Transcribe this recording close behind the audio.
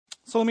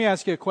So let me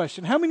ask you a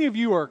question. How many of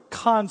you are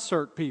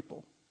concert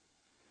people?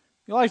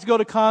 You like to go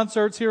to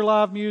concerts, hear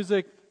live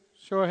music?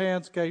 Show of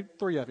hands. Okay,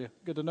 3 of you.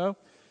 Good to know.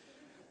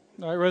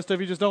 All right, rest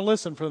of you just don't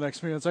listen for the next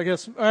few minutes, I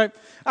guess. All right,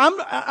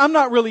 I'm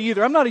not really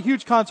either. I'm not a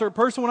huge concert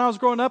person. When I was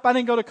growing up, I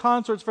didn't go to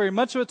concerts very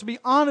much of it, to be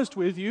honest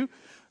with you.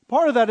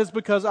 Part of that is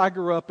because I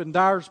grew up in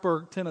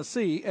Dyersburg,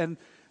 Tennessee, and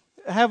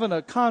having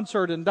a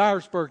concert in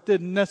Dyersburg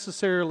didn't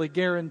necessarily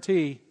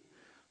guarantee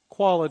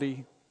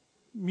quality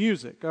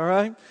music, all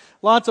right?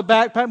 Lots of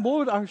backpack.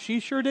 Boy, she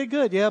sure did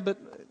good, yeah, but,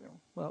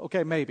 well,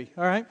 okay, maybe,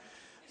 all right?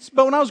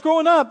 But when I was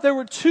growing up, there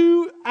were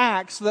 2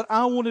 acts that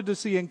I wanted to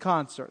see in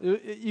concert.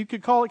 You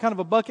could call it kind of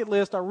a bucket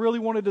list. I really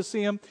wanted to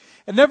see them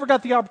and never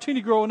got the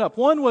opportunity growing up.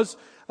 One was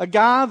a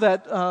guy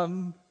that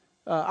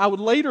I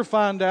would later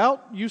find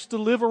out used to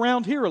live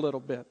around here a little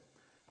bit.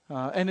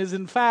 And is,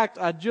 in fact,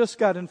 I just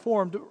got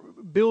informed,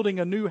 building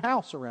a new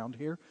house around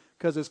here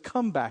because his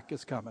comeback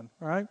is coming,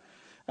 all right?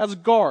 That's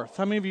Garth.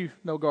 How many of you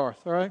know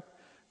Garth, all right?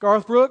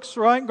 Garth Brooks,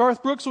 right?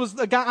 Garth Brooks was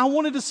the guy I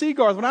wanted to see.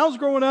 Garth. When I was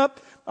growing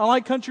up, I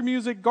liked country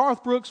music.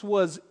 Garth Brooks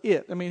was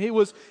it. I mean, he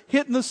was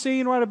hitting the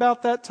scene right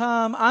about that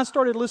time. I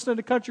started listening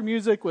to country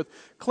music with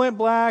Clint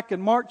Black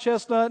and Mark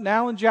Chestnut and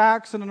Alan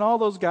Jackson and all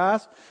those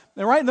guys.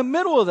 And right in the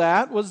middle of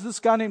that was this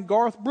guy named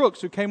Garth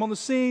Brooks, who came on the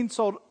scene,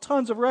 sold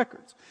tons of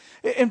records.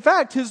 In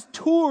fact, his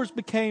tours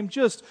became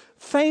just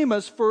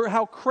famous for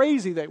how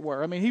crazy they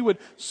were. I mean, he would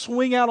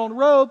swing out on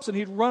ropes and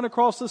he'd run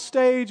across the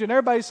stage, and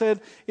everybody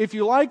said, if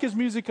you like his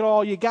music at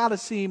all, you got to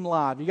see him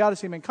live. You got to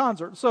see him in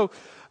concert. So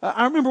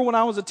I remember when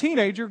I was a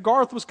teenager,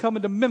 Garth was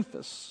coming to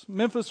Memphis.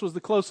 Memphis was the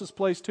closest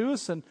place to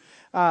us, and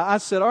I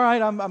said, all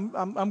right,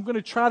 I'm going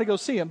to try to go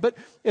see him. But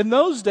in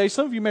those days,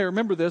 some of you may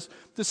remember this,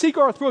 to see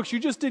Garth Brooks, you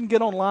just didn't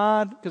get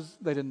online because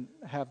they didn't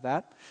have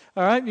that.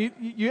 All right,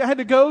 you had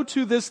to go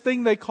to this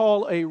thing they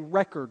call a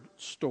record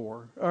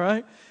store. All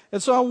right,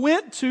 and so I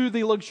went to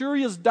the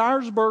luxurious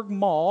Dyersburg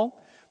Mall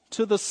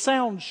to the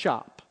sound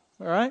shop.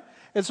 All right,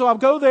 and so I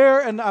go there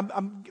and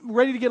I'm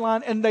ready to get in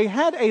line, and they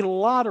had a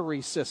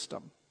lottery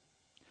system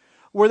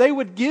where they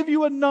would give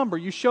you a number.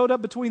 You showed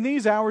up between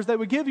these hours, they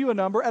would give you a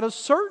number. At a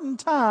certain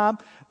time,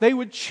 they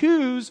would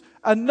choose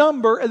a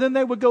number, and then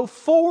they would go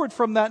forward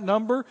from that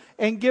number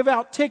and give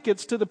out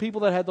tickets to the people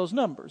that had those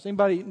numbers.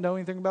 Anybody know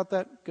anything about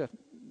that? Good.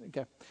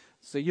 Okay.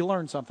 So you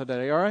learned something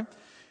today, all right?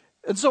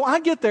 And so I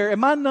get there, and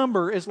my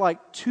number is like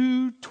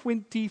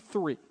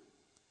 223,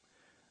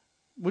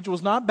 which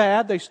was not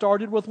bad. They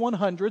started with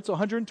 100, so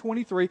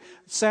 123.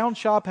 Sound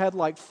Shop had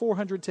like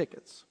 400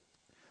 tickets.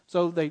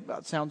 So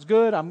that sounds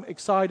good. I'm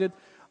excited.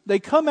 They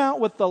come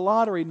out with the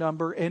lottery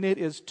number, and it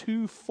is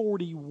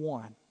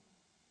 241.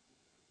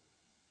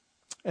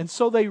 And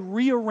so they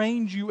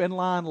rearrange you in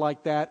line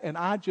like that, and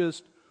I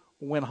just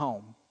went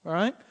home. All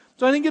right?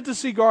 So I didn't get to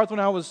see Garth when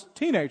I was a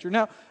teenager.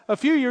 Now, a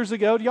few years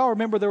ago, do y'all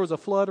remember there was a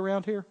flood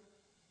around here?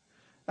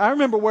 I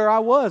remember where I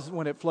was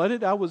when it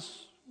flooded. I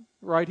was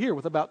right here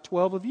with about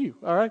 12 of you.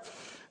 All right?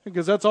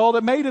 Because that's all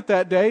that made it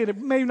that day. And it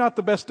may not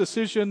the best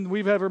decision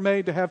we've ever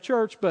made to have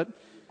church, but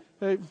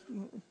hey,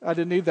 I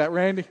didn't need that,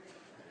 Randy.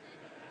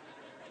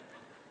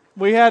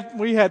 We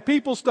had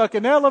people stuck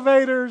in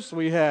elevators.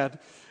 We had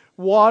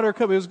water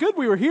coming. It was good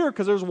we were here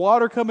because there's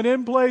water coming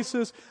in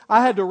places.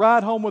 I had to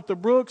ride home with the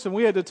Brooks, and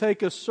we had to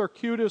take a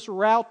circuitous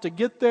route to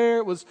get there.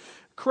 It was a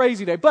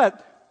crazy day.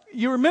 But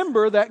you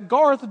remember that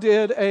Garth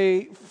did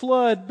a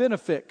flood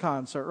benefit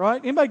concert, right?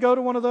 Anybody go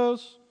to one of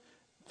those?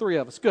 3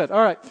 of us. Good.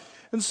 All right.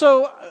 And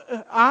so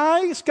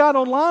I got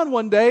online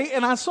one day,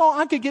 and I saw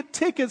I could get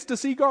tickets to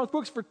see Garth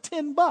Brooks for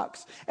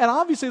 $10. And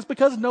obviously it's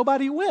because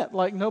nobody went,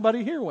 like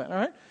nobody here went, all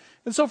right?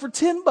 And so for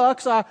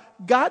 $10, I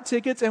got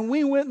tickets, and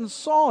we went and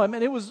saw him,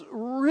 and it was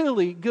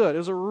really good. It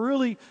was a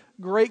really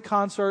great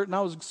concert, and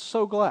I was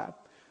so glad.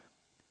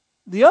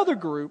 The other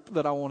group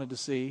that I wanted to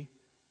see,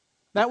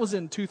 that was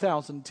in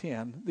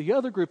 2010. The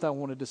other group that I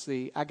wanted to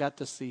see, I got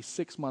to see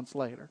 6 months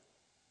later.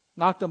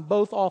 Knocked them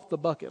both off the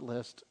bucket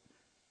list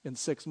in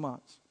 6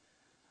 months.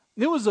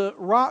 It was a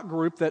rock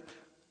group that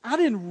I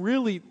didn't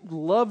really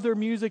love their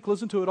music,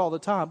 listen to it all the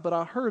time, but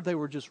I heard they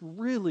were just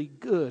really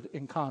good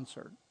in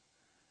concert.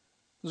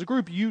 There's a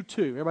group U2.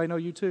 Everybody know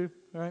U2?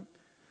 All right.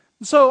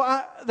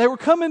 So they were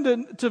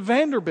coming to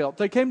Vanderbilt.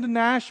 They came to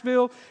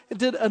Nashville. It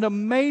did an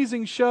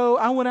amazing show.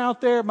 I went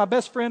out there. My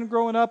best friend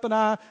growing up and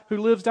I, who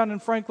lives down in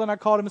Franklin, I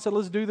called him and said,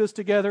 let's do this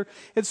together.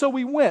 And so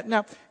we went.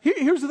 Now,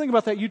 here's the thing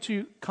about that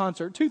U2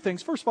 concert. 2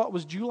 things. First of all, it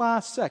was July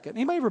 2nd.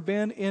 Anybody ever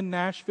been in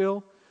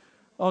Nashville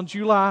on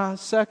July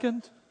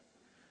 2nd?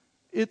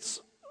 It's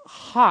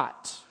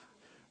hot,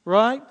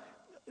 right?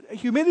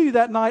 Humidity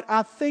that night,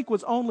 I think,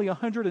 was only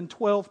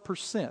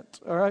 112%,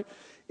 all right?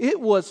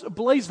 It was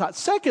blazing hot.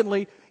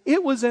 Secondly,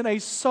 it was in a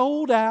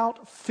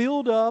sold-out,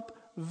 filled-up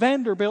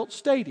Vanderbilt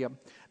stadium.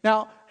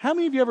 Now, how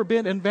many of you ever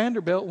been in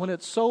Vanderbilt when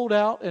it's sold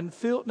out and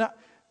filled? Now,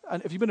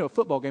 if you've been to a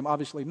football game,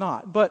 obviously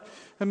not. But,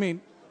 I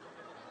mean,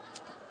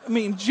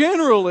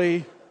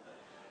 generally,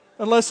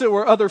 unless it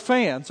were other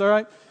fans, all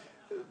right?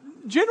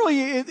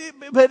 Generally,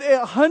 but at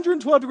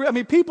 112 degrees, I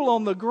mean, people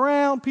on the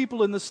ground,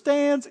 people in the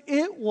stands,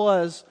 it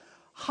was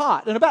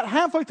hot. And about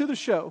halfway through the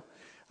show,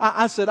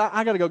 I said,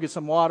 I got to go get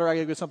some water. I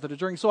got to get something to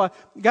drink. So I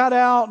got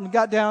out and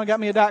got down, got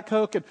me a Diet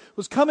Coke, and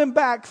was coming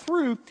back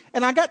through,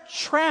 and I got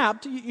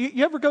trapped.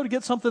 You ever go to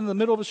get something in the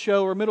middle of a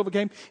show or middle of a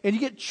game, and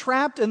you get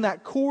trapped in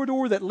that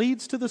corridor that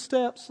leads to the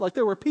steps? Like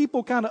there were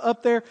people kind of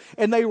up there,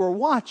 and they were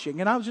watching.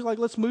 And I was just like,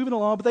 let's move it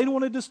along, but they didn't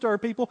want to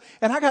disturb people.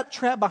 And I got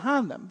trapped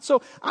behind them.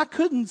 So I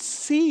couldn't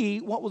see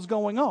what was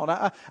going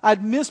on.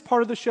 I'd missed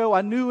part of the show.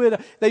 I knew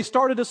it. They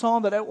started a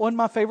song that wasn't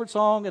my favorite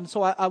song, and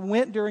so I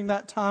went during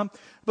that time.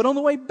 But on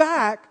the way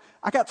back,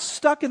 I got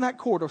stuck in that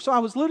corridor. So I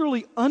was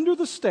literally under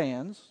the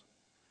stands,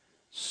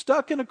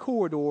 stuck in a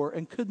corridor,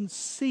 and couldn't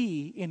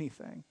see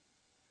anything.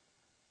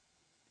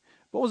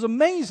 What was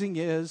amazing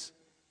is,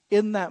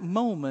 in that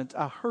moment,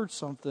 I heard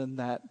something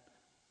that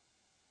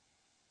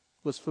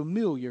was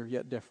familiar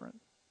yet different.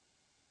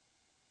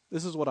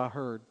 This is what I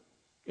heard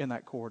in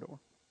that corridor.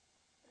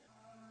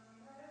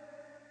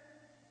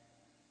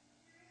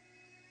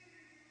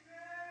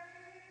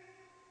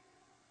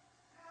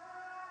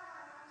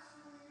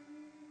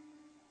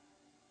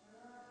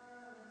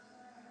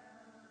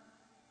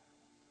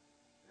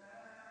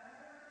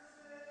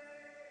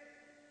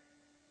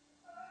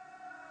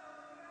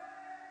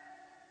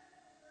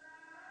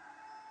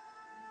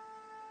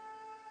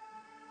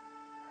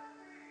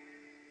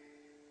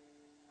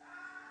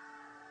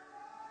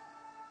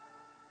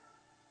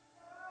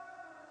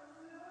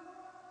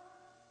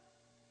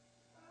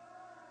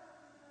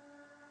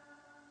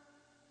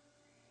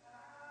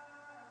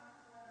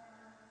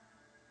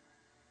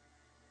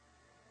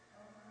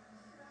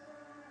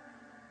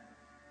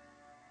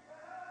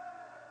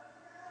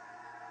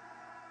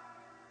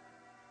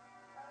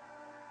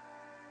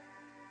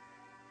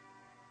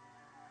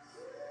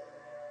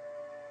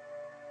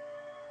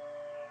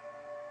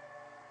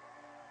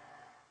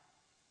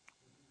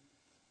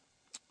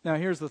 Now,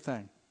 here's the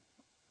thing.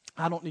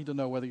 I don't need to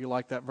know whether you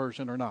like that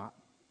version or not.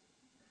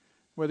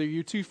 Whether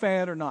you're U2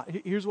 fan or not.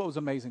 Here's what was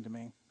amazing to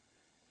me.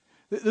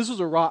 This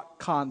was a rock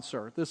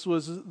concert. This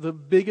was the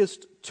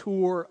biggest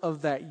tour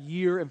of that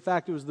year. In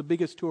fact, it was the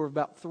biggest tour of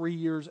about 3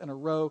 years in a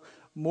row.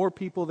 More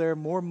people there,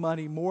 more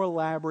money, more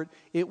elaborate.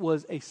 It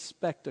was a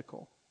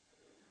spectacle.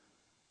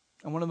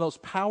 And one of the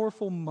most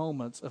powerful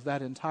moments of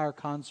that entire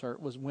concert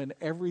was when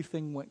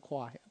everything went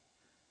quiet.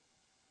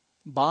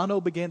 Bono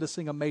began to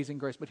sing Amazing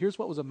Grace, but here's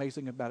what was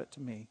amazing about it to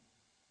me,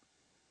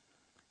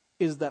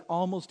 is that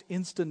almost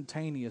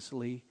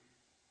instantaneously,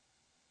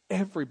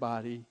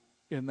 everybody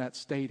in that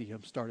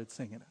stadium started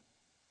singing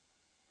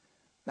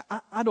it.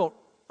 Now,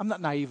 I'm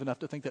not naive enough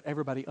to think that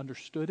everybody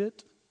understood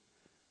it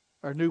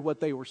or knew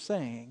what they were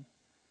saying.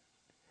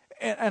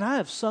 And I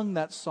have sung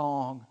that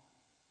song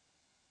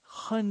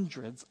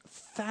hundreds,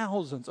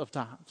 thousands of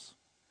times.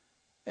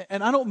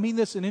 And I don't mean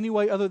this in any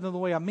way other than the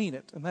way I mean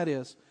it, and that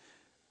is,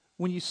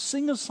 when you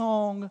sing a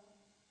song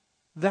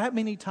that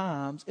many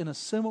times in a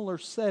similar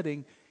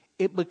setting,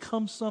 it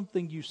becomes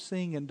something you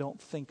sing and don't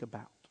think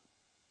about.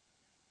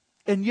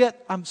 And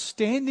yet, I'm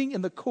standing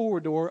in the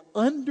corridor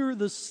under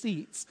the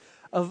seats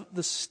of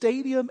the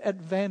stadium at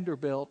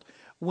Vanderbilt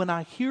when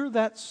I hear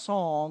that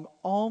song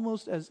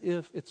almost as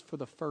if it's for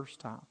the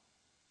first time.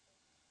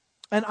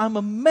 And I'm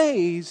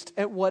amazed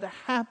at what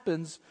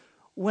happens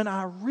when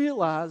I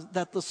realize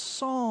that the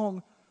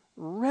song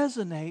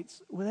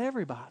resonates with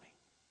everybody.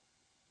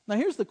 Now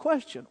here's the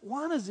question.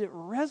 Why does it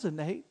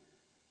resonate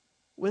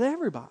with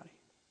everybody?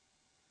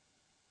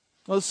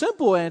 Well, the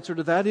simple answer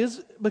to that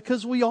is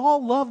because we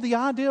all love the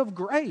idea of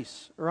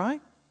grace, right?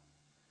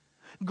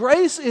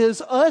 Grace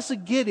is us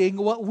getting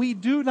what we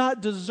do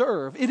not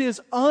deserve. It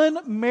is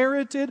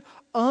unmerited,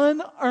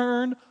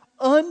 unearned,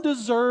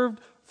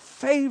 undeserved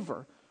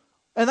favor.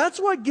 And that's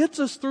what gets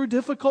us through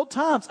difficult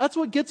times. That's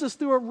what gets us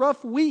through a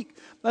rough week.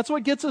 That's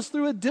what gets us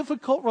through a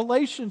difficult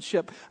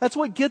relationship. That's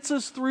what gets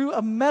us through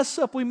a mess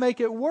up we make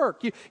at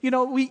work.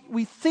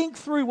 We think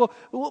through,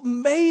 well,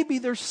 maybe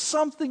there's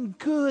something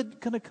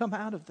good going to come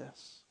out of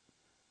this.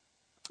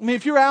 I mean,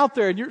 if you're out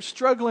there and you're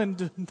struggling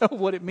to know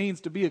what it means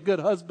to be a good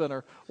husband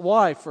or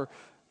wife or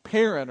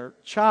parent or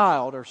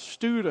child or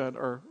student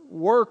or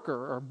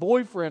worker or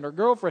boyfriend or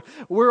girlfriend,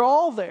 we're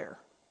all there.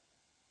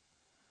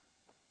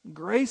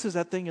 Grace is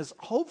that thing is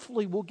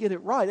hopefully we'll get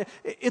it right.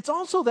 It's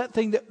also that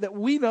thing that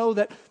we know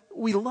that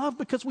we love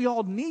because we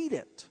all need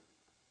it.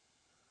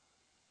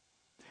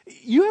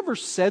 You ever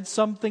said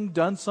something,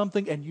 done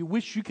something, and you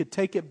wish you could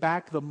take it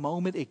back the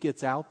moment it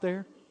gets out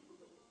there?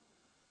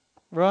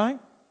 Right?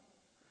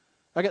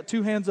 I got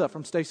 2 hands up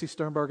from Stacy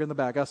Sternberg in the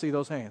back. I see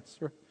those hands.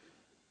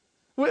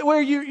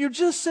 Where you're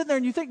just sitting there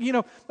and you think,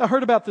 I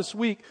heard about this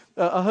week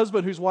a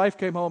husband whose wife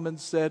came home and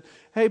said,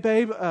 hey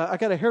babe, I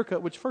got a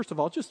haircut, which first of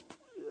all, just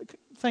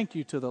thank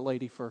you to the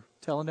lady for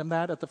telling him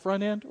that at the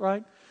front end,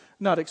 right?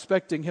 Not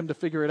expecting him to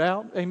figure it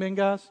out. Amen,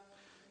 guys?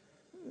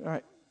 All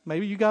right.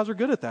 Maybe you guys are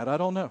good at that. I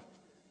don't know.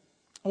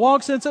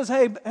 Walks in and says,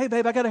 hey,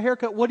 babe, I got a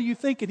haircut. What do you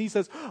think? And he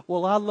says,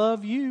 well, I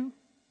love you.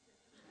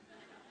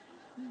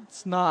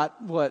 It's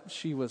not what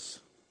she was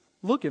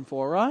looking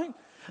for, right?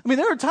 I mean,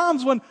 there are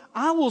times when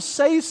I will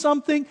say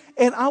something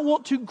and I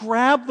want to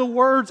grab the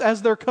words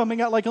as they're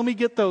coming out. Like, let me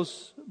get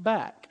those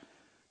back.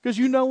 Because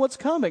you know what's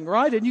coming,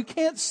 right? And you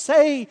can't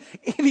say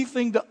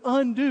anything to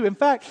undo. In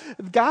fact,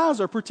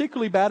 guys are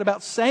particularly bad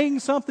about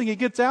saying something. It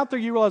gets out there,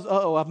 you realize,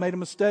 uh-oh, I've made a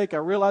mistake. I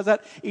realize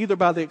that either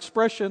by the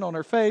expression on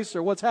her face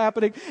or what's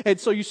happening. And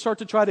so you start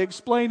to try to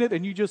explain it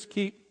and you just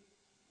keep,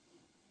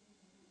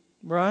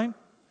 right?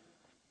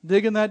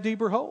 Digging that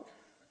deeper hole.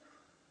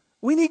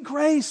 We need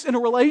grace in a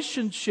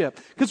relationship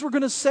because we're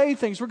going to say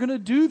things, we're going to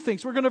do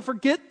things, we're going to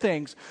forget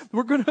things,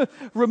 we're going to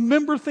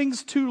remember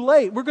things too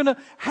late. We're going to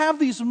have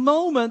these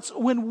moments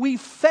when we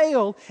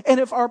fail, and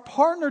if our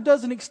partner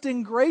doesn't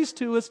extend grace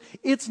to us,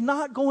 it's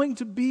not going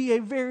to be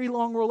a very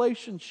long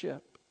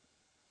relationship.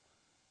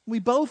 We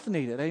both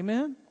need it,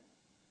 amen?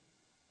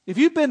 If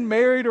you've been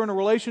married or in a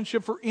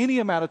relationship for any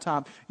amount of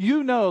time,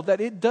 you know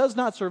that it does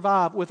not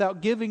survive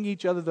without giving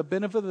each other the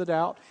benefit of the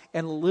doubt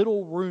and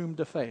little room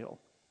to fail.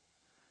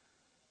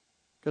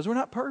 Because we're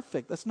not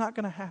perfect. That's not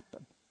going to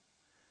happen.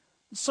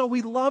 So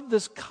we love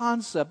this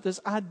concept, this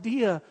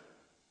idea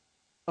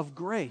of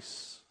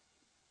grace.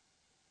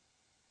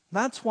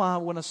 That's why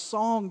when a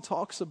song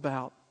talks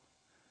about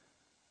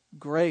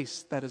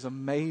grace that is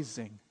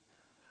amazing,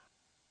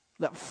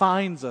 that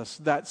finds us,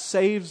 that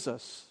saves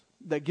us,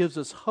 that gives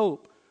us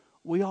hope,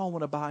 we all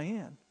want to buy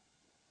in.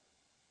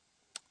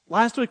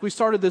 Last week we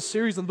started this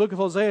series in the book of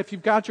Hosea. If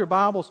you've got your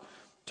Bibles,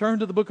 turn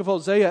to the book of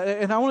Hosea,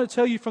 and I want to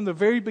tell you from the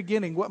very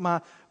beginning what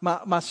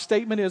my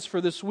statement is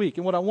for this week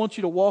and what I want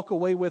you to walk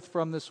away with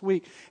from this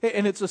week.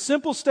 And it's a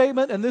simple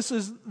statement, and this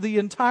is the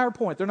entire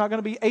point. They're not going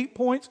to be 8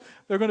 points.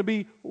 They're going to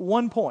be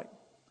 1 point.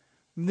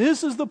 And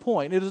this is the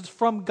point. It is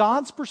from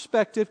God's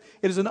perspective.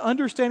 It is an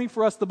understanding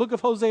for us. The book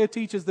of Hosea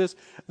teaches this,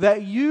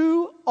 that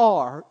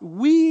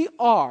we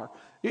are,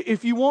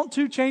 if you want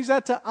to change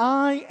that to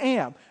I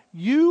am,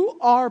 you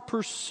are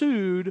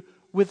pursued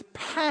with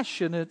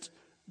passionate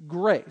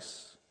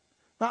grace.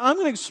 Now, I'm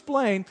going to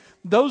explain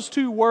those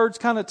two words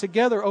kind of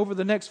together over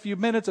the next few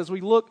minutes as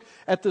we look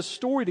at this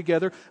story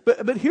together.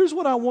 But here's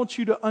what I want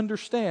you to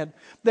understand.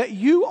 That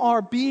you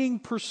are being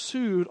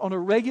pursued on a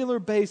regular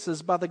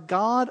basis by the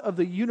God of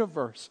the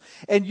universe.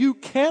 And you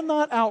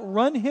cannot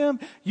outrun Him.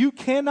 You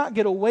cannot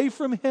get away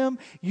from Him.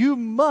 You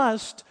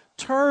must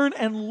turn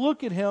and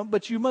look at Him.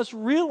 But you must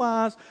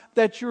realize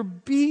that you're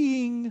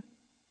being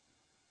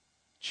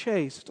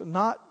chased.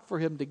 Not for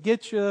Him to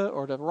get you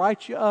or to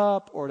write you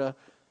up or to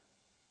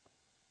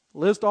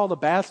list all the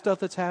bad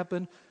stuff that's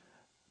happened,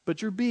 but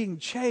you're being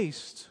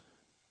chased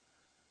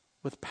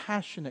with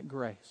passionate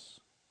grace.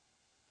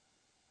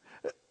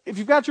 If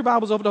you've got your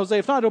Bibles open to Hosea,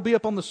 if not, it'll be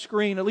up on the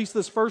screen, at least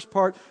this first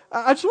part.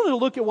 I just wanted to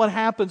look at what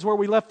happens where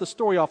we left the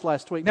story off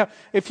last week. Now,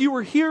 if you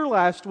were here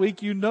last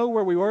week, you know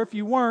where we were. If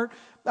you weren't,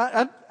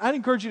 I'd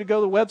encourage you to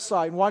go to the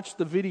website and watch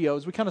the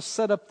videos. We kind of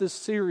set up this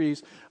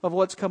series of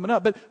what's coming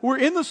up. But we're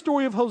in the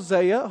story of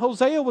Hosea.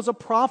 Hosea was a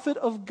prophet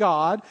of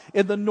God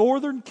in the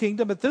northern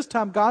kingdom. At this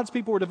time, God's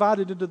people were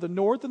divided into the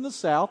north and the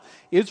south,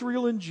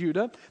 Israel and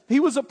Judah. He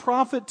was a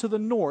prophet to the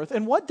north.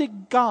 And what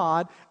did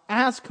God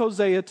ask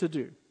Hosea to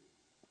do?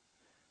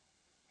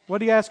 What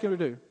did He ask him to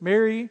do?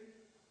 Marry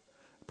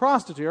a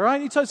prostitute, all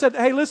right? He said,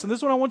 hey, listen, this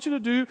is what I want you to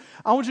do.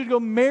 I want you to go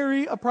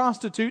marry a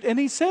prostitute. And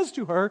He says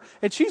to her,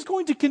 and she's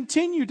going to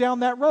continue down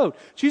that road.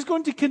 She's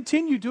going to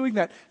continue doing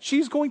that.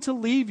 She's going to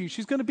leave you.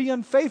 She's going to be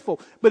unfaithful.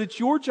 But it's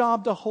your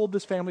job to hold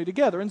this family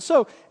together. And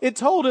so it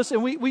told us,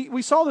 and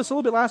we saw this a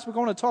little bit last week. I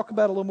want to talk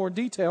about it a little more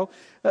detail.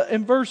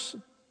 In verse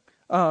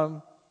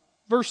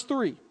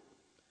 3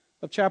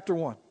 of chapter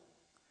 1.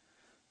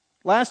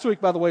 Last week,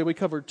 by the way, we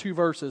covered 2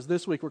 verses.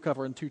 This week we're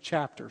covering 2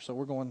 chapters, so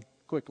we're going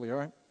quickly, all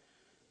right?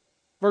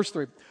 Verse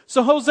 3.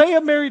 So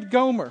Hosea married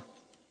Gomer,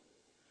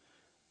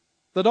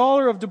 the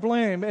daughter of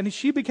Diblaim, and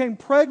she became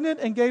pregnant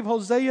and gave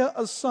Hosea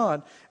a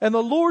son. And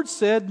the Lord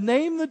said,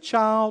 name the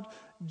child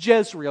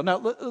Jezreel. Now,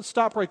 let's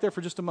stop right there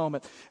for just a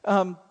moment.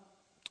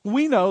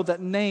 We know that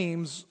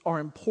names are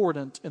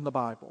important in the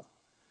Bible.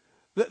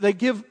 They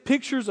give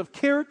pictures of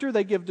character.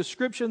 They give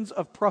descriptions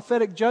of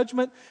prophetic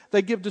judgment.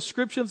 They give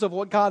descriptions of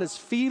what God is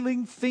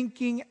feeling,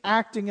 thinking,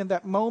 acting in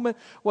that moment,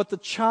 what the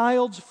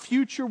child's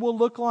future will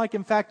look like.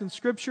 In fact, in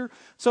Scripture,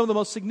 some of the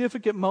most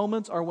significant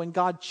moments are when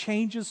God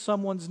changes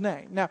someone's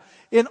name. Now,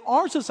 in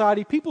our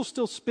society, people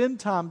still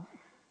spend time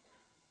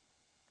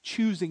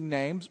choosing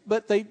names,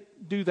 but they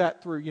do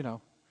that through,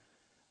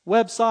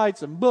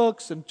 websites and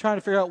books and trying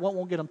to figure out what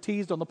won't get them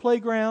teased on the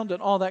playground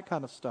and all that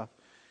kind of stuff.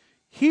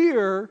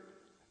 Here,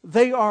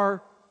 they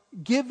are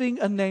giving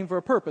a name for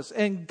a purpose.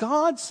 And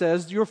God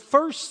says, your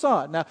first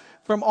son. Now,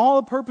 from all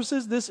the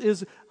purposes, this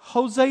is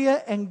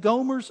Hosea and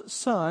Gomer's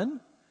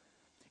son,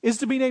 is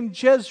to be named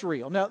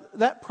Jezreel. Now,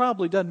 that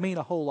probably doesn't mean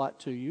a whole lot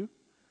to you.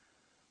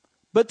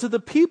 But to the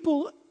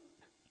people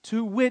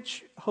to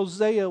which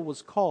Hosea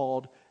was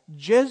called,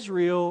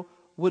 Jezreel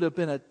would have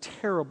been a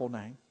terrible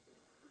name.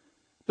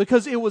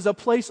 Because it was a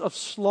place of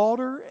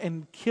slaughter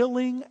and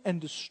killing and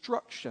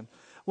destruction.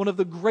 One of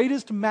the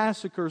greatest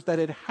massacres that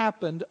had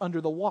happened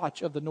under the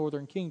watch of the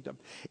northern kingdom.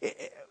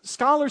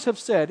 Scholars have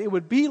said it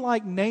would be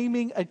like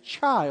naming a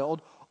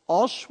child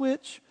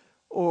Auschwitz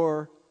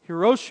or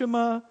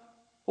Hiroshima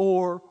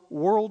or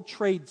World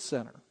Trade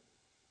Center.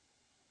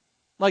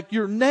 Like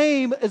your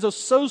name is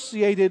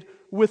associated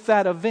with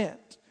that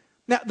event.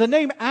 Now, the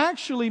name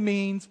actually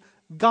means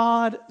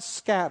God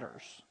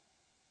scatters.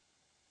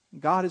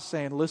 God is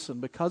saying, listen,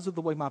 because of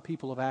the way my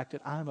people have acted,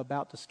 I am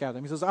about to scatter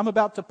them. He says, I'm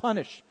about to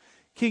punish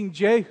King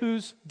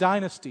Jehu's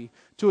dynasty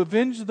to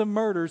avenge the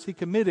murders he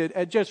committed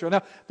at Jezreel.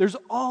 Now, there's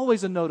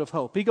always a note of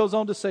hope. He goes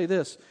on to say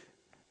this.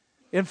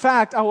 In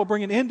fact, I will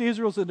bring an end to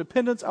Israel's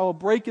independence. I will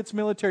break its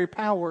military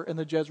power in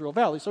the Jezreel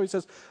Valley. So he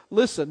says,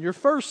 listen, your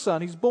first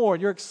son, he's born.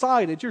 You're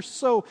excited. You're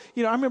so,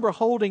 I remember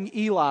holding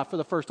Eli for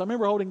the first time. I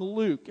remember holding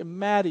Luke and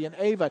Maddie and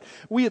Ava.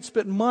 We had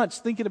spent months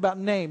thinking about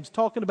names,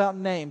 talking about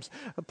names,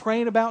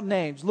 praying about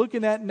names,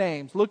 looking at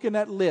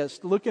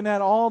lists, looking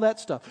at all that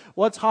stuff.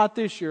 What's hot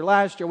this year,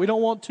 last year? We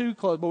don't want too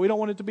close, but we don't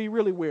want it to be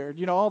really weird.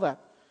 All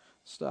that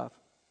stuff.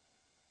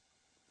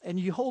 And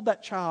you hold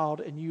that child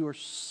and you are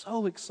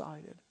so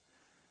excited.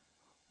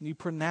 And you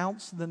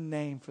pronounce the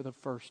name for the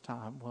first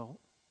time.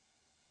 Well,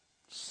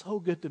 so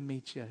good to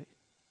meet you,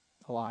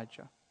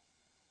 Elijah.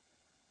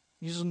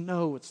 You just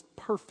know it's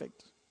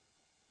perfect.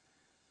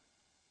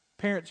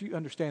 Parents, you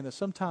understand this.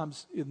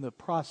 Sometimes in the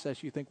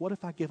process you think, what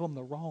if I give them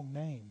the wrong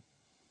name?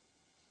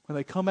 When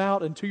they come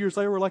out and 2 years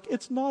later we're like,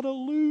 it's not a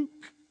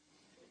Luke.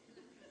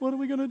 What are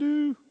we going to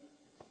do?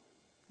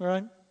 All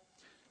right?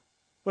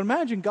 But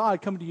imagine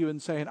God coming to you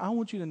and saying, I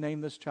want you to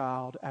name this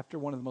child after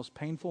one of the most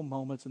painful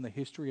moments in the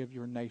history of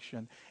your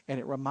nation. And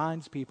it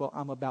reminds people,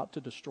 I'm about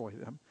to destroy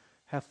them.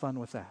 Have fun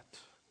with that.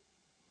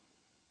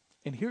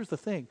 And here's the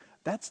thing.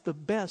 That's the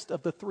best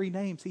of the 3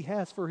 names he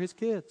has for his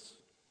kids.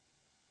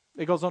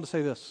 It goes on to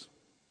say this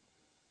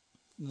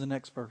in the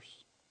next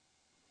verse.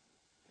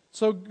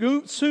 So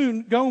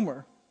soon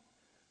Gomer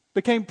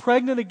became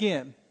pregnant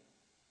again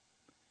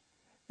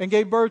and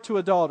gave birth to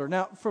a daughter.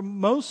 Now,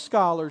 most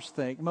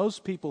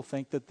people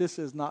think that this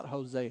is not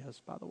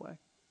Hosea's, by the way.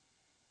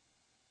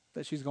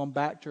 That she's gone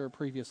back to her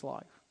previous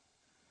life.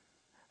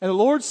 And the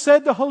Lord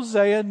said to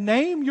Hosea,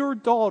 name your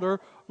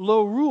daughter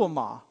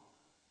Lo-ruhamah,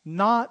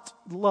 not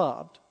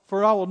loved.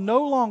 For I will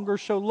no longer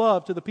show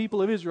love to the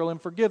people of Israel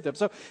and forgive them.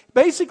 So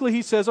basically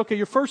he says, okay,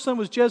 your first son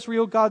was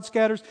Jezreel, God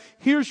scatters.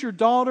 Here's your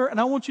daughter, and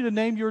I want you to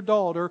name your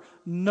daughter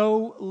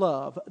No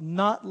Love,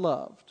 not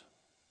loved.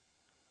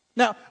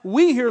 Now,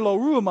 we hear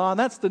Lo-ruhamah, and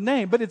that's the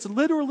name, but it's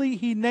literally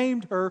he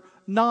named her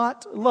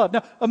not loved.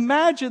 Now,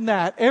 imagine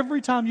that every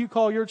time you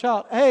call your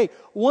child, hey,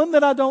 one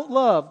that I don't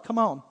love, come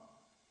on.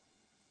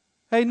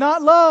 Hey,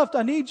 not loved,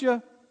 I need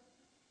you.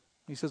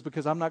 He says,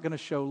 because I'm not going to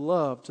show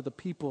love to the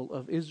people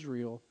of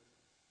Israel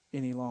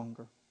any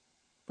longer.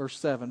 Verse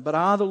 7, but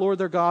I, the Lord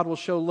their God, will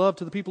show love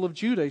to the people of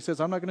Judah. He says,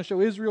 I'm not going to show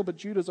Israel, but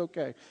Judah's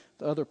okay.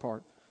 The other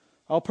part.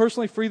 I'll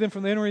personally free them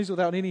from the enemies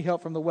without any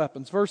help from the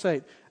weapons. Verse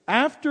 8,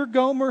 after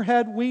Gomer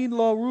had weaned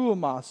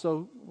Lo-ruhamah,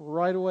 so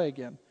right away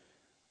again,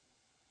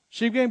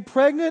 she became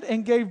pregnant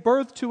and gave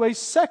birth to a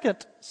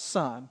second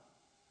son.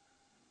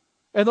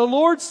 And the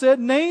Lord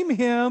said, name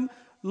him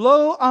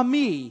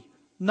Lo-ammi,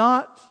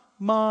 not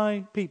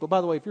my people.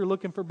 By the way, if you're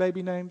looking for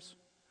baby names,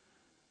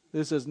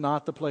 this is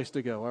not the place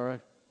to go, all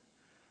right?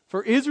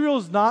 For Israel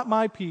is not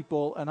my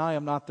people, and I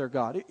am not their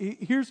God.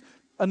 Here's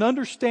an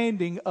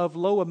understanding of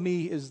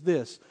Lo-ammi is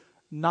this.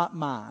 Not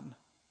mine.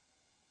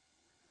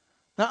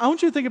 Now, I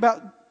want you to think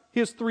about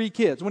his 3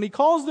 kids. When he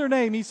calls their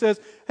name, he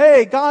says,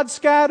 hey, God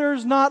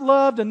scatters, not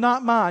loved, and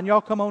not mine. Y'all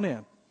come on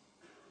in.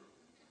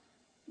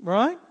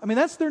 Right? I mean,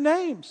 that's their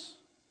names.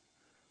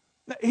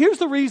 Now, here's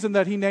the reason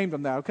that he named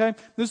them that, okay?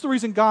 This is the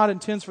reason God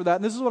intends for that.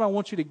 And this is what I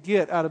want you to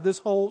get out of this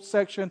whole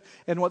section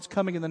and what's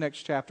coming in the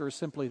next chapter is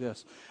simply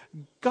this.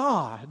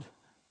 God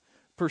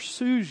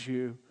pursues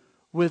you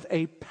with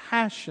a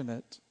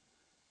passionate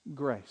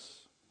grace.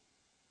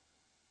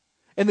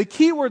 And the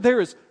key word there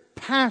is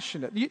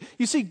passionate.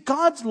 You see,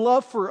 God's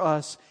love for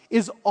us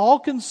is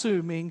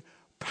all-consuming,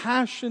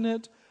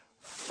 passionate,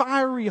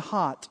 fiery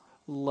hot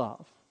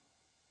love.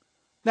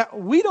 Now,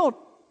 we don't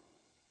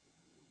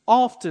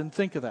often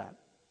think of that.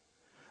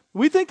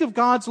 We think of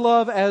God's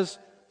love as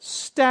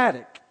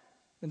static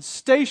and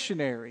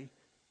stationary,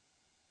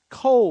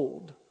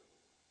 cold,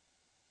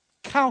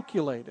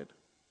 calculated.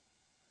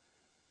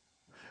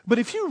 But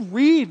if you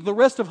read the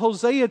rest of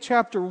Hosea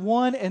chapter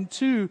 1 and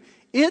 2,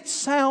 it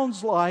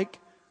sounds like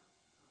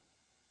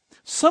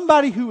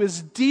somebody who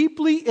is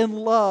deeply in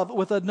love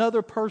with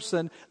another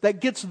person that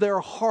gets their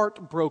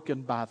heart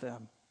broken by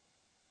them.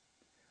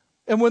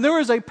 And when there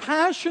is a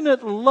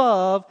passionate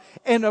love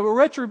and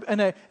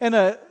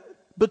a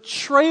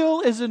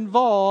betrayal is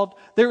involved,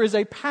 there is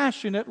a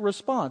passionate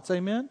response.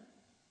 Amen?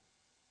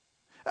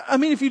 I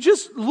mean, if you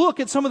just look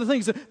at some of the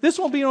things, this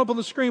won't be up on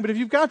the screen, but if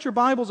you've got your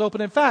Bibles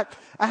open, in fact,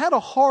 I had a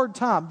hard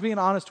time, being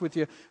honest with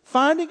you,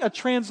 finding a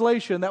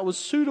translation that was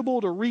suitable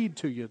to read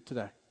to you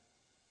today.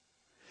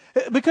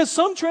 Because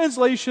some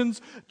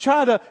translations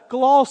try to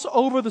gloss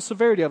over the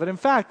severity of it. In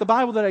fact, the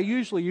Bible that I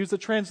usually use, the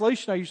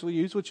translation I usually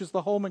use, which is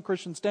the Holman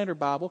Christian Standard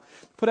Bible,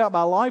 put out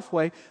by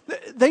Lifeway,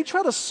 they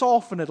try to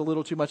soften it a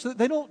little too much.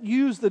 They don't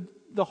use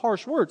the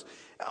harsh words.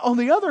 On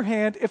the other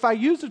hand, if I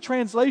used a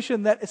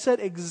translation that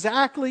said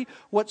exactly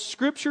what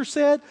Scripture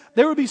said,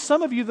 there would be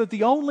some of you that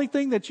the only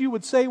thing that you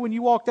would say when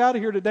you walked out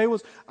of here today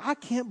was, I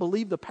can't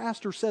believe the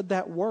pastor said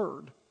that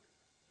word.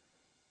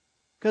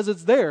 Because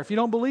it's there. If you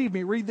don't believe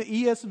me, read the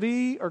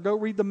ESV or go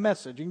read the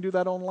Message. You can do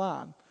that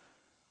online.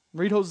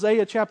 Read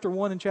Hosea chapter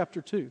 1 and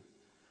chapter 2.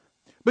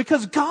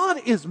 Because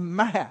God is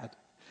mad.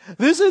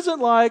 This isn't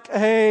like,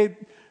 hey,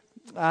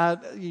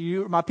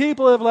 my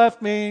people have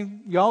left me.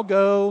 Y'all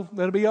go.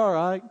 That'll be all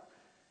right.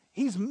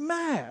 He's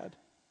mad.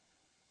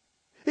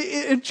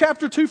 In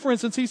chapter 2, for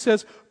instance, he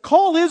says,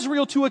 call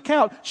Israel to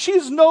account.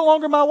 She's no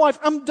longer my wife.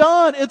 I'm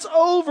done. It's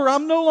over.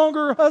 I'm no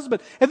longer her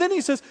husband. And then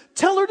he says,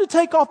 tell her to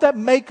take off that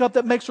makeup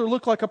that makes her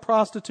look like a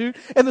prostitute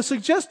and the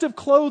suggestive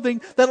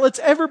clothing that lets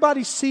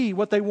everybody see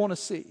what they want to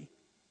see.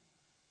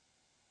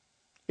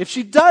 If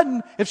she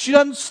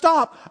doesn't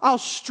stop, I'll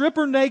strip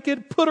her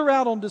naked, put her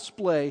out on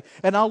display,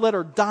 and I'll let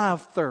her die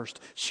of thirst.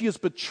 She has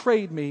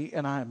betrayed me,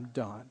 and I am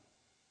done.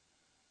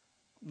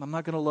 I'm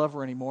not going to love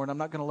her anymore, and I'm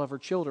not going to love her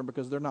children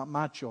because they're not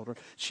my children.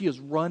 She has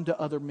run to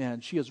other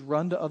men. She has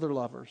run to other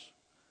lovers.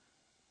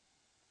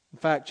 In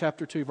fact,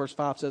 chapter 2, verse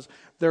 5 says,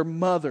 their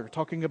mother,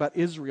 talking about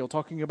Israel,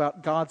 talking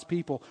about God's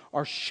people,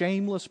 are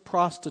shameless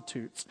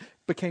prostitutes,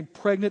 became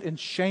pregnant in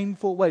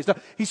shameful ways. Now,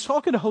 he's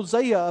talking to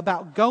Hosea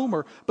about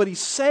Gomer, but he's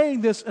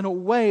saying this in a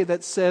way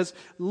that says,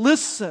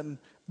 listen,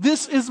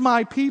 this is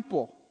my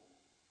people.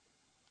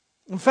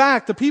 In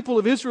fact, the people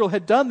of Israel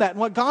had done that. And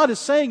what God is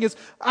saying is,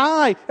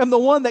 I am the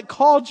one that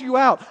called you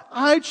out.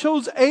 I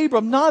chose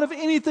Abram, not of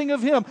anything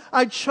of him.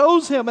 I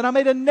chose him and I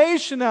made a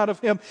nation out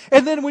of him.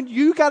 And then when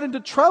you got into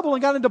trouble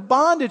and got into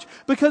bondage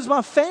because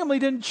my family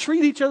didn't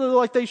treat each other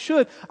like they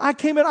should, I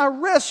came in, I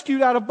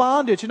rescued out of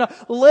bondage and I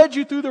led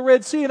you through the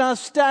Red Sea and I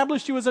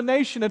established you as a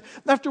nation. And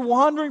after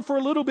wandering for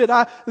a little bit,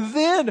 I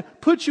then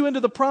put you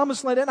into the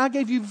promised land and I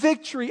gave you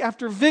victory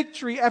after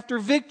victory after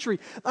victory.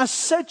 I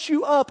set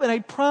you up in a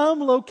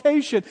prime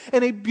location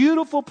in a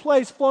beautiful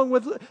place flowing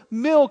with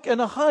milk and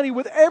honey,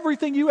 with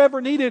everything you ever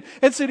needed,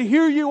 and said,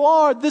 here you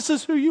are, this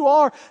is who you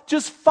are,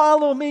 just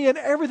follow me and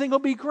everything will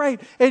be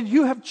great. And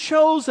you have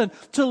chosen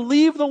to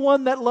leave the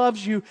one that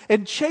loves you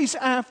and chase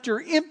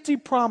after empty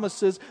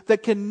promises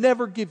that can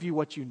never give you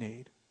what you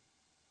need.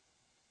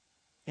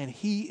 And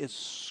he is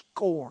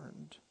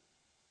scorned.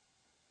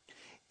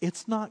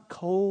 It's not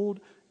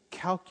cold,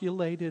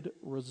 calculated,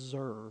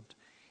 reserved.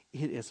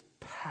 It is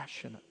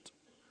passionate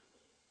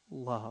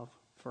love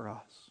for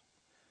us.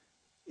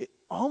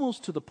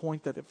 Almost to the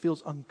point that it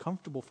feels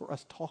uncomfortable for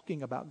us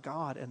talking about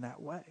God in that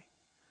way.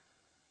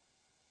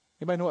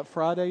 Anybody know what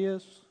Friday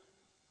is?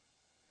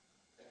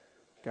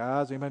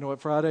 Guys, anybody know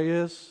what Friday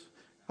is?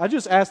 I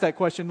just asked that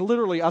question.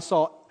 Literally, I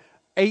saw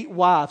 8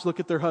 wives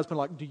look at their husband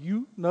like, do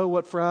you know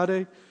what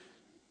Friday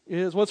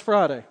is? What's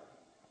Friday?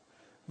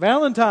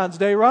 Valentine's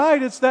Day,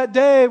 right? It's that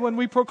day when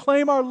we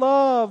proclaim our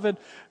love and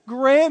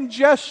grand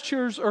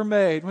gestures are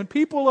made. When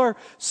people are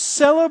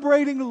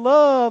celebrating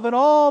love and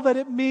all that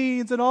it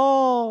means and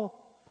all.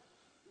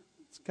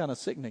 It's kind of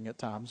sickening at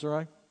times,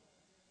 right?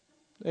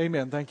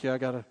 Amen. Thank you. I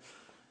got a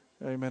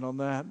amen on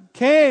that.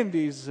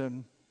 Candies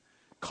and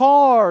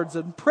cards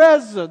and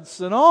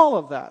presents and all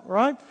of that,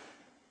 right?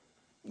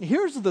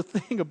 Here's the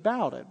thing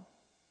about it.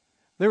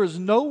 There is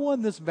no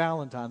one this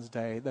Valentine's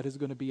Day that is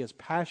going to be as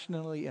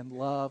passionately in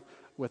love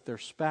with their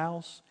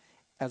spouse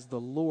as the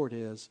Lord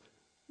is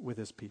with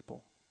His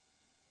people.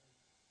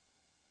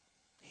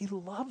 He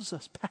loves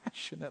us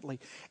passionately.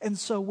 And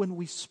so when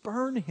we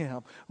spurn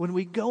Him, when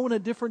we go in a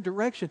different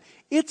direction,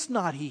 it's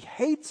not He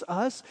hates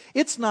us.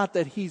 It's not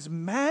that He's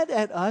mad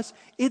at us.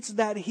 It's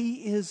that He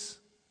is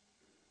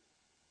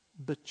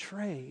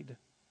betrayed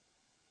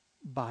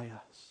by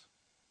us.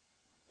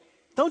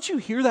 Don't you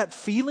hear that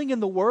feeling in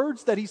the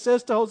words that he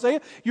says to Hosea?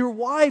 Your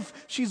wife,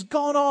 she's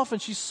gone off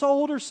and she's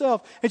sold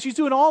herself and she's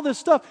doing all this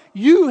stuff.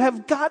 You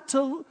have got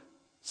to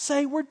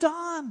say, we're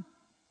done.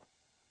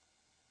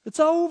 It's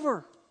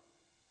over.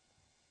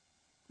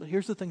 But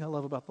here's the thing I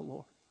love about the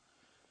Lord.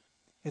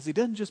 Is He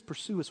doesn't just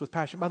pursue us with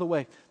passion. By the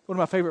way, one of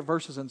my favorite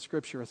verses in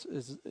Scripture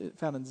is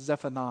found in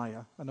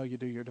Zephaniah. I know you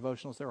do your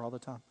devotionals there all the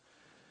time.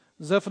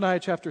 Zephaniah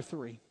chapter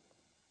 3.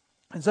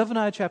 In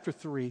Zephaniah chapter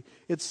 3,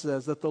 it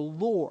says that the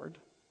Lord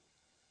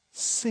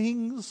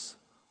sings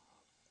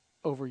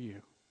over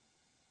you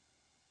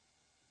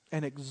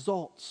and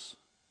exalts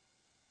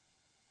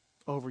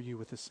over you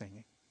with His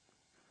singing.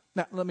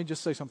 Now, let me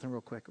just say something real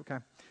quick, okay?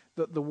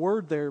 The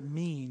word there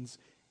means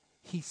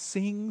He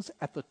sings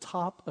at the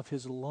top of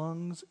His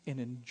lungs in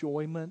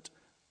enjoyment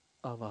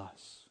of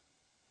us.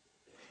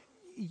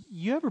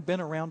 You ever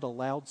been around a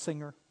loud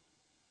singer?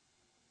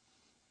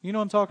 You know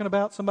what I'm talking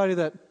about? Somebody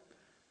that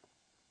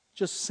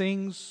just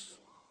sings,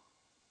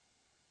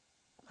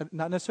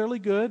 not necessarily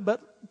good,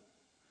 but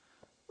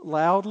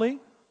loudly,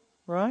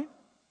 right?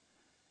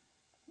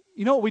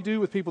 You know what we do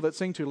with people that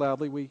sing too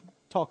loudly? We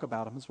talk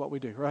about them is what we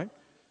do, right?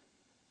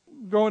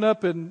 Growing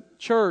up in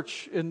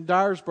church in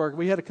Dyersburg,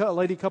 we had a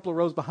lady a couple of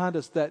rows behind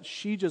us that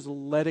she just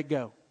let it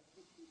go.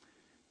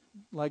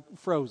 Like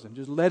Frozen,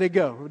 just let it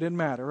go. It didn't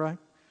matter, right?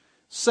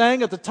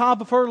 Sang at the top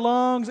of her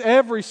lungs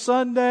every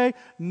Sunday,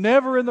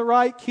 never in the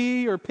right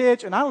key or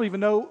pitch. And I don't even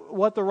know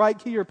what the right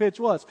key or pitch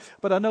was,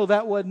 but I know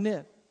that wasn't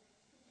it.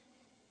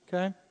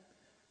 Okay?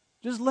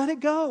 Just let it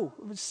go.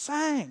 It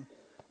sang.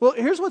 Well,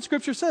 here's what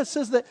Scripture says. It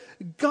says that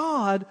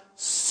God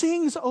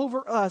sings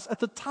over us at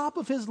the top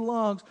of His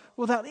lungs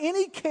without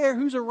any care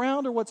who's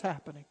around or what's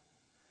happening.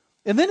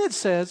 And then it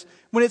says,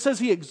 when it says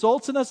He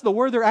exults in us, the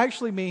word there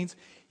actually means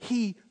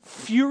He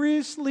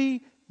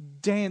furiously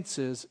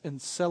dances in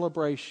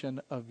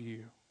celebration of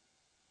you.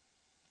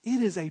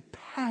 It is a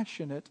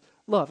passionate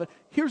love. And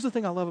here's the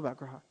thing I love about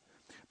God.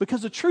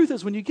 Because the truth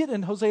is, when you get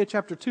in Hosea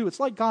chapter 2, it's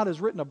like God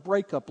has written a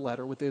breakup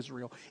letter with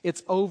Israel.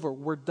 It's over.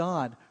 We're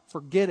done.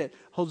 Forget it.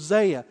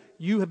 Hosea,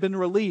 you have been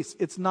released.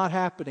 It's not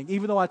happening.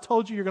 Even though I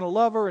told you you're going to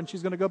love her and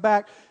she's going to go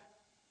back,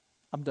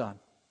 I'm done.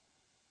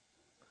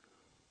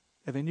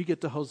 And then you get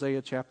to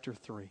Hosea chapter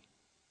 3.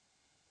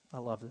 I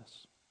love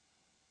this.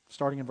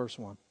 Starting in verse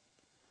 1.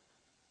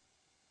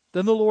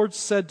 Then the Lord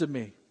said to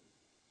me,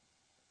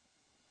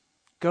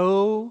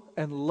 go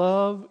and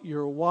love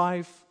your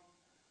wife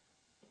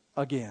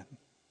again,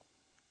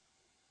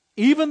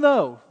 even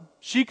though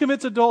she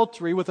commits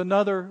adultery with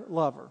another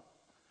lover.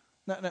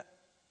 Now,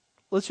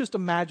 let's just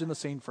imagine the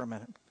scene for a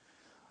minute.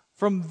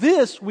 From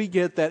this, we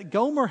get that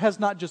Gomer has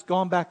not just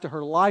gone back to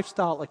her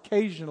lifestyle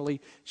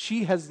occasionally.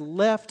 She has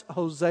left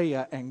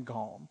Hosea and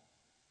gone.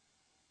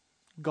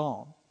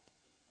 Gone.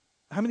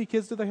 How many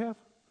kids do they have?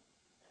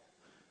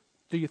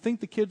 Do you think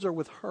the kids are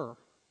with her?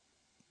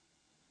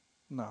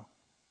 No.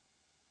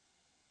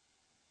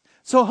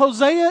 So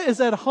Hosea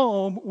is at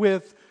home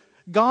with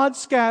God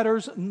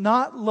scatters,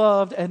 not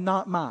loved and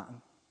not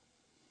mine.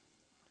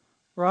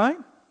 Right?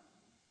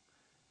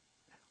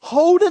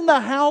 Holding the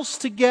house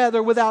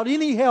together without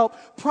any help,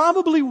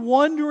 probably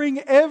wondering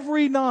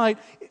every night,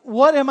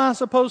 what am I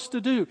supposed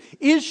to do?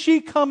 Is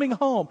she coming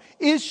home?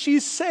 Is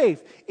she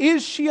safe?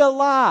 Is she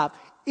alive?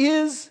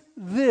 Is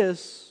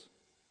this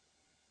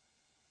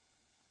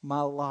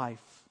my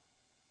life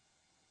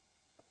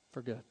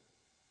for good?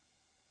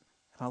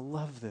 And I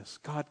love this.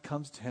 God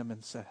comes to him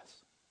and says,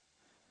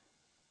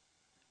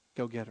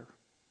 go get her.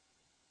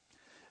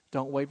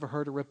 Don't wait for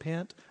her to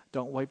repent.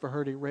 Don't wait for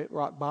her to hit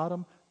rock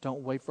bottom.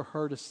 Don't wait for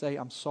her to say,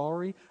 I'm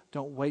sorry.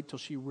 Don't wait till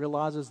she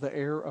realizes the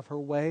error of her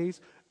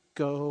ways.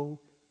 Go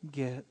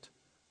get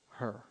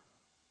her.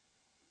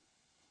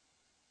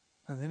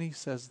 And then he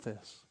says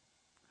this.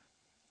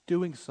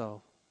 Doing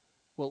so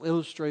will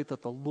illustrate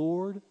that the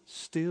Lord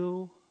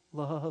still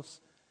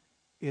loves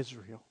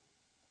Israel.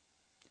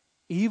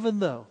 Even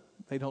though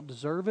they don't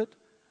deserve it,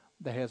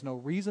 they has no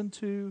reason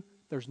to,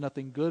 there's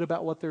nothing good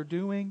about what they're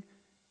doing,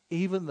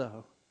 even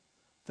though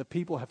the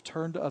people have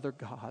turned to other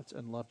gods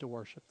and love to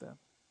worship them.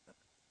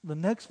 The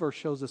next verse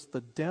shows us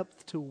the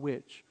depth to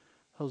which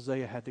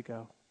Hosea had to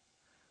go.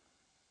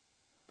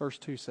 Verse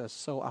 2 says,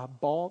 so I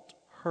bought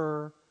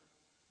her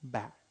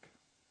back.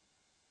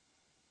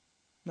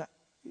 Now,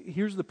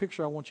 here's the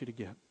picture I want you to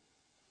get.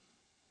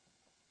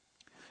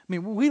 I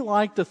mean, we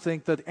like to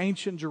think that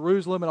ancient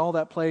Jerusalem and all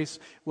that place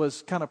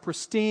was kind of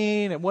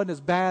pristine and wasn't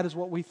as bad as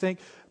what we think.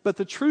 But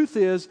the truth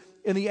is,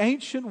 in the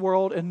ancient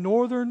world and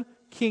northern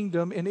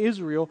kingdom in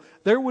Israel,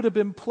 there would have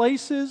been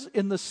places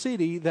in the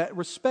city that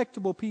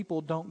respectable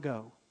people don't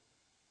go.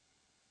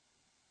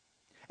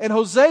 And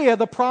Hosea,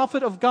 the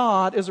prophet of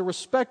God, is a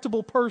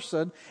respectable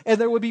person,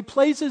 and there would be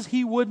places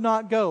he would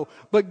not go.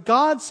 But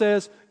God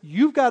says,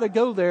 you've got to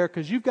go there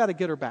because you've got to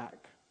get her back.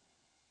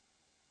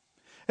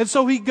 And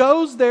so he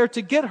goes there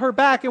to get her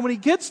back. And when he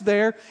gets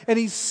there and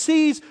he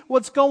sees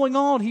what's going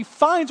on, he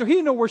finds her. He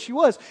didn't know where she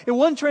was. And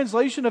one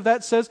translation of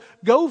that says,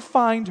 go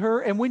find her,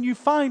 and when you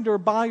find her,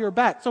 buy her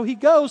back. So he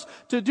goes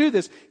to do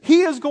this.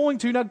 He is going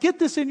to, now get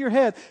this in your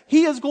head,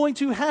 he is going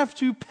to have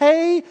to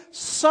pay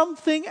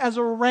something as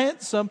a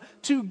ransom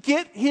to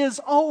get his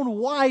own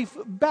wife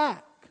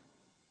back.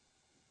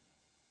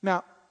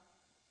 Now,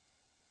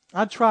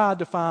 I tried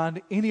to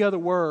find any other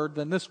word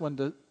than this one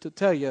to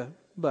tell you,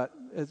 but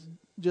it's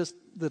just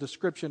the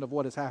description of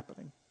what is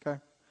happening,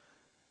 okay?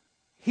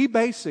 He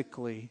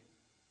basically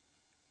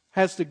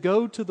has to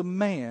go to the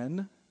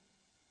man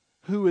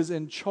who is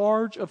in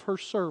charge of her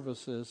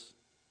services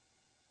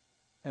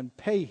and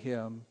pay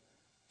him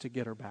to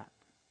get her back.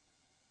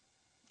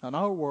 Now, in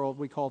our world,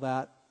 we call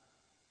that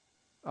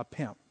a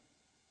pimp.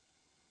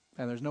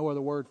 And there's no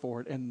other word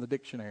for it in the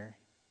dictionary.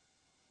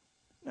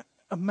 Now,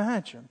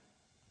 imagine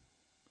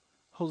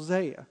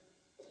Hosea,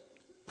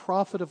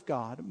 prophet of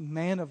God,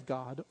 man of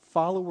God,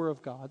 follower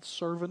of God,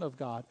 servant of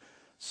God,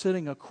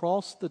 sitting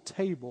across the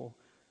table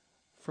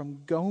from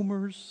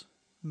Gomer's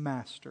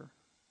master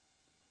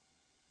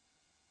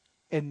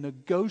and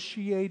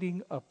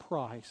negotiating a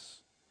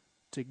price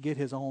to get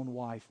his own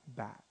wife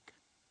back.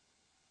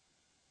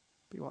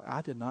 People are like,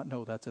 I did not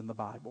know that's in the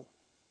Bible.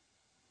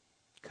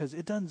 because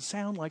it doesn't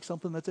sound like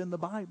something that's in the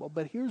Bible.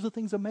 But here's the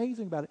thing's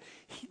amazing about it.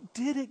 He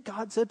did it,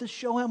 God said, to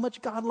show how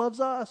much God loves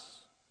us.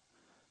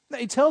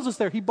 He tells us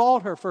there, he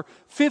bought her for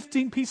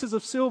 15 pieces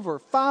of silver,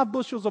 5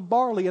 bushels of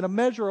barley, and a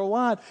measure of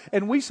wine.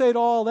 And we say to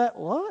all that,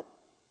 what?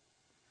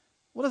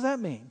 What does that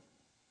mean?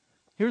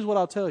 Here's what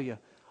I'll tell you.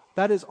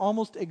 That is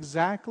almost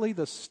exactly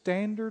the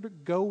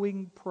standard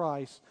going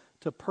price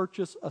to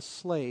purchase a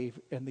slave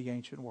in the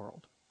ancient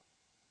world.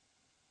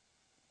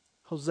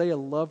 Hosea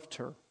loved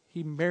her.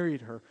 He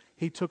married her.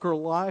 He took her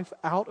life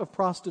out of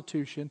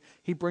prostitution.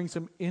 He brings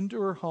him into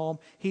her home.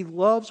 He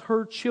loves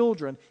her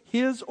children,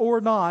 his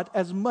or not,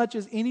 as much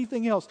as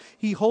anything else.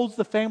 He holds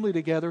the family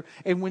together.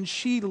 And when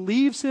she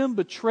leaves him,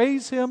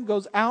 betrays him,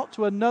 goes out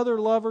to another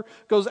lover,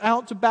 goes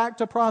out to back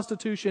to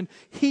prostitution,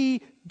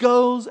 he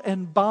goes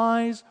and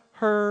buys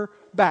her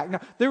back.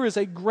 Now, there is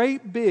a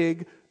great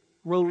big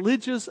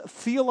religious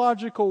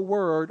theological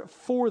word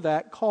for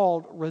that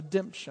called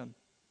redemption.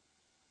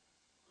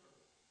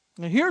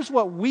 And here's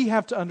what we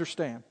have to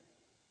understand.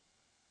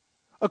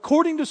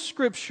 According to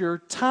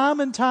Scripture, time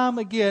and time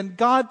again,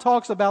 God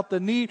talks about the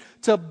need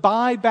to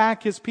buy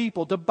back His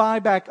people, to buy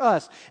back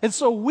us. And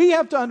so we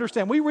have to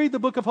understand. We read the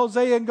book of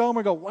Hosea and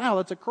Gomer and go, wow,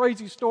 that's a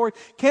crazy story.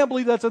 Can't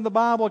believe that's in the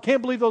Bible.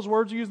 Can't believe those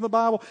words are used in the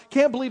Bible.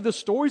 Can't believe the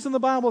story's in the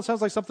Bible. It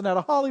sounds like something out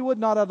of Hollywood,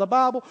 not out of the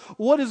Bible.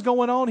 What is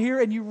going on here?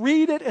 And you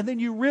read it and then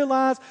you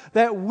realize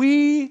that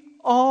we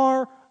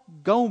are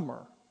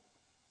Gomer.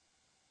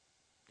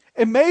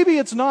 And maybe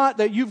it's not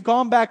that you've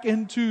gone back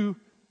into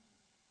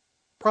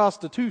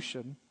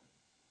prostitution,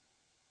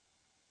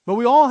 but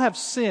we all have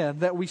sin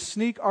that we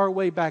sneak our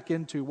way back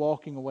into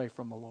walking away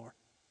from the Lord.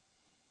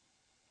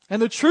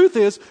 And the truth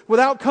is,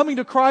 without coming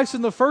to Christ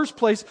in the first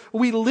place,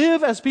 we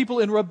live as people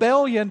in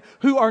rebellion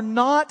who are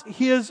not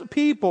His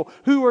people,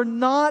 who are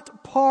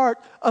not part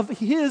of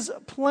His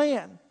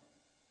plan.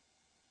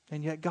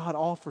 And yet God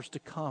offers to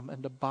come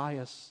and to buy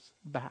us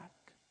back.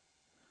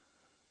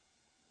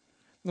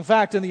 In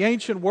fact, in the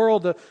ancient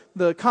world,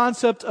 the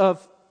concept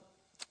of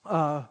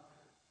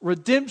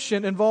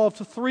redemption involved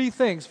 3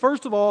 things.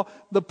 First of all,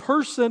 the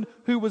person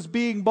who was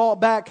being bought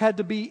back had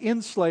to be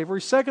in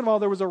slavery. Second of all,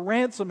 there was a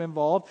ransom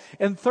involved.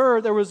 And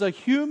third, there was a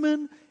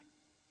human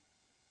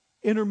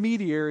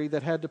intermediary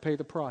that had to pay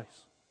the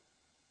price.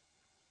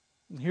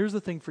 And here's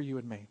the thing for you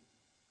and me.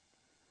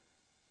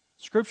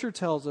 Scripture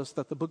tells us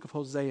that the book of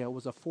Hosea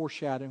was a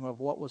foreshadowing of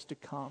what was to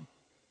come.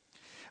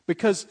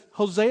 Because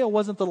Hosea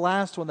wasn't the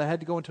last one that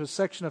had to go into a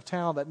section of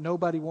town that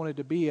nobody wanted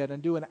to be in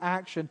and do an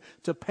action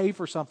to pay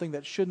for something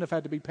that shouldn't have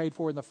had to be paid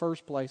for in the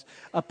first place,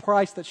 a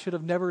price that should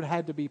have never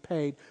had to be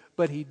paid,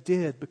 but he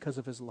did because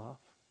of his love.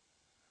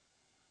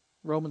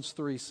 Romans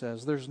 3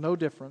 says, there's no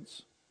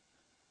difference.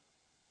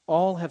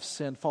 All have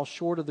sinned, fall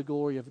short of the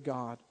glory of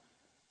God,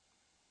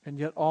 and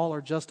yet all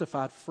are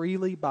justified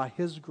freely by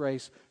His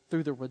grace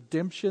through the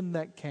redemption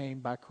that came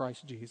by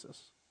Christ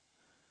Jesus.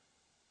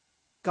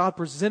 God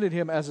presented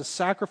Him as a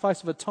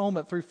sacrifice of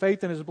atonement through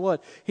faith in His blood.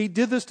 He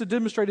did this to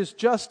demonstrate His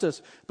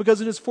justice, because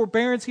in His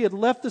forbearance He had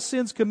left the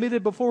sins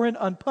committed beforehand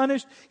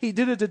unpunished. He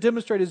did it to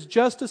demonstrate His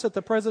justice at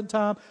the present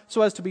time,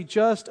 so as to be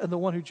just, and the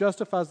one who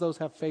justifies those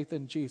have faith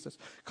in Jesus.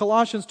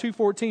 Colossians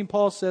 2:14,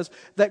 Paul says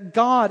that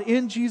God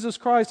in Jesus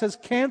Christ has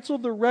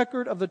canceled the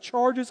record of the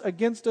charges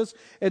against us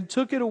and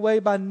took it away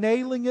by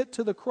nailing it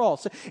to the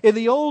cross. In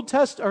the Old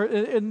Testament, or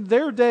in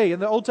their day,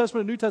 in the Old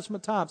Testament and New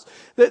Testament times,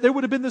 there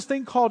would have been this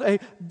thing called a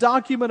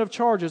document of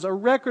charges, a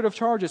record of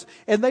charges,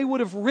 and they would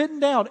have written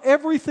down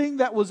everything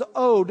that was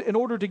owed in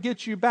order to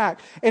get you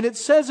back. And it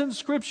says in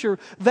Scripture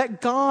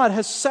that God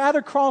has sat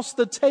across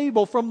the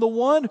table from the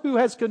one who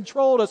has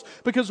controlled us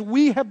because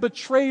we have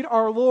betrayed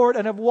our Lord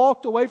and have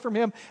walked away from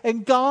Him,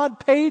 and God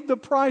paid the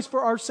price for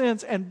our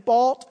sins and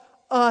bought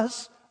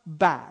us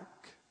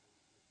back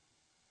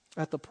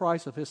at the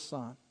price of His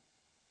Son.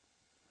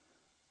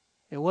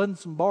 It wasn't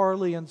some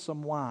barley and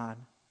some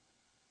wine.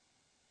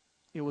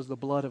 It was the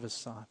blood of His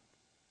Son.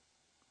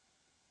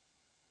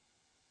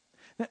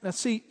 Now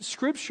see,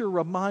 Scripture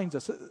reminds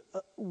us,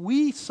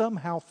 we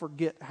somehow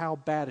forget how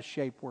bad a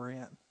shape we're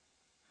in. A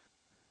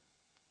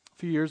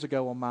few years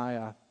ago on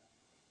my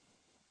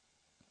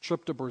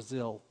trip to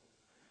Brazil,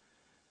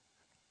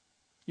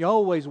 you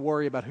always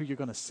worry about who you're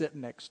going to sit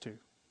next to,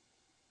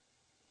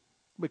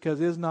 because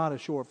it's not a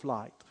short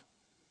flight.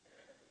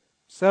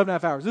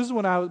 7.5 hours. This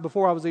is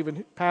before I was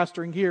even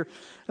pastoring here.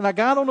 And I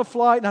got on a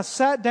flight and I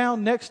sat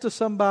down next to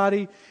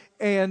somebody,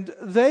 and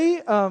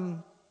they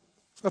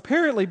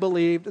apparently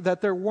believed that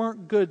there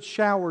weren't good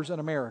showers in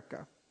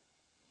America.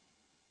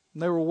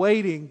 And they were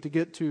waiting to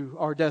get to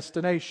our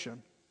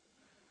destination.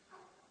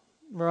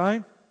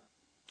 Right?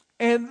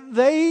 And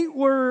they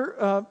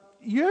were,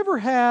 you ever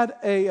had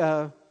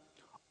a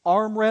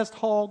armrest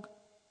hog?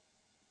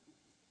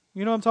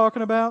 You know what I'm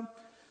talking about?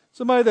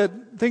 Somebody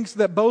that thinks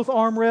that both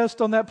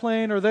armrests on that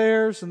plane are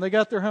theirs, and they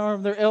got their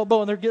arm, their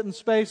elbow, and they're getting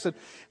space. And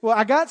well,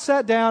 I got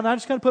sat down, and I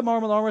just kind of put my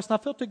arm on the armrest, and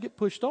I felt it get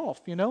pushed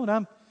off, you know. And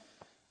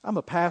I'm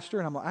a pastor,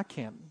 and I'm like, I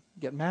can't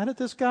get mad at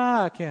this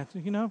guy. I can't,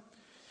 you know.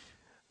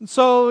 And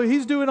so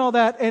he's doing all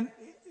that, and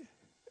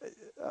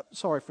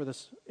sorry for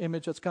this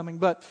image that's coming,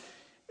 but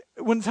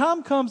when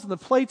time comes and the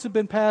plates have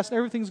been passed and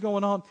everything's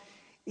going on,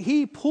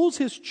 he pulls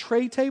his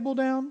tray table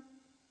down,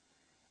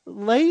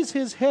 lays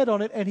his head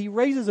on it, and he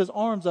raises his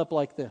arms up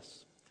like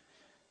this.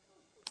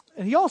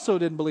 And he also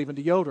didn't believe in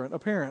deodorant,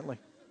 apparently.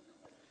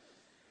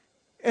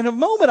 In a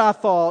moment I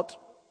thought,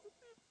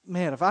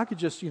 man, if I could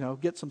just,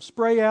 get some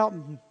spray out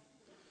and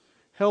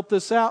help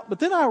this out. But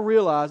then I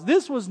realized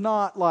this was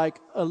not like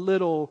a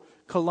little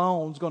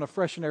cologne's going to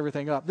freshen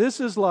everything up. This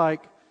is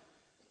like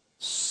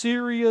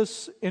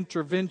serious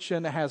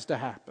intervention that has to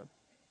happen.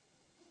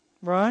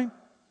 Right?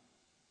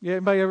 Yeah,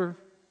 anybody ever?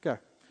 Okay.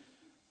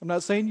 I'm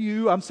not saying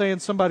you, I'm saying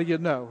somebody you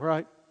know,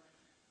 right?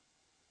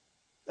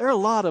 There are a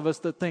lot of us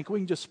that think we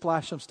can just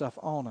splash some stuff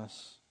on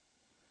us.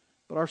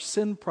 But our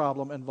sin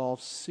problem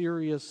involves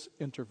serious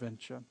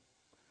intervention.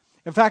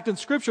 In fact, in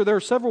Scripture, there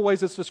are several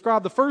ways it's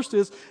described. The first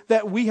is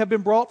that we have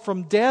been brought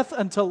from death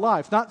unto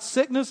life. Not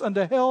sickness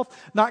unto health,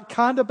 not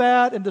kind of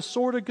bad into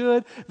sort of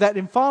good. That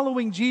in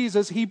following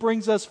Jesus, He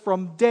brings us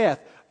from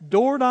death,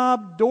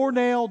 doorknob,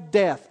 doornail,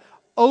 death,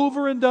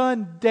 over and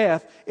done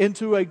death,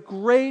 into a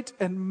great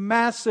and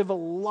massive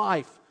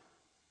life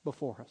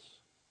before us.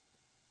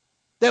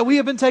 That we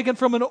have been taken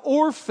from an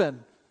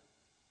orphan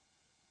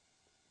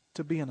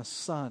to being a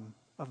son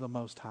of the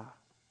Most High.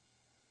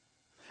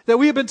 That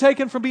we have been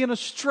taken from being a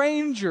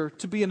stranger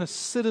to being a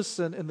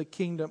citizen in the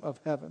kingdom of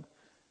heaven.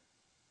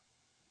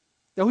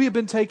 That we have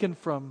been taken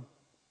from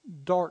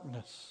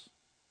darkness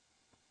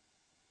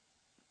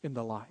in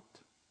the light.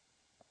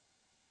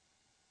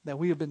 That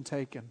we have been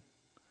taken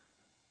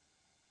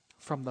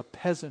from the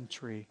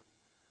peasantry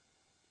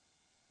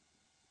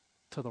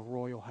to the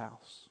royal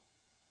house.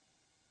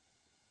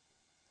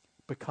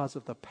 Because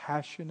of the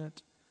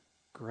passionate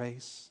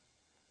grace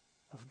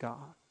of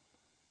God.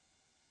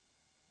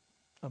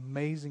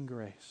 Amazing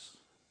grace.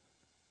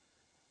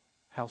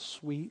 How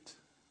sweet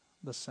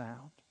the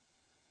sound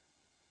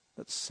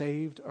that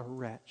saved a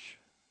wretch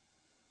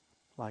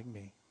like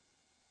me.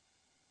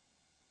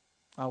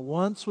 I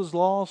once was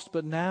lost,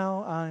 but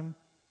now I'm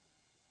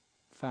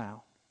found.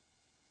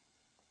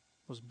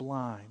 Was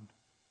blind,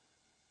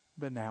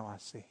 but now I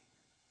see.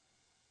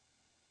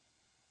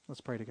 Let's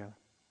pray together.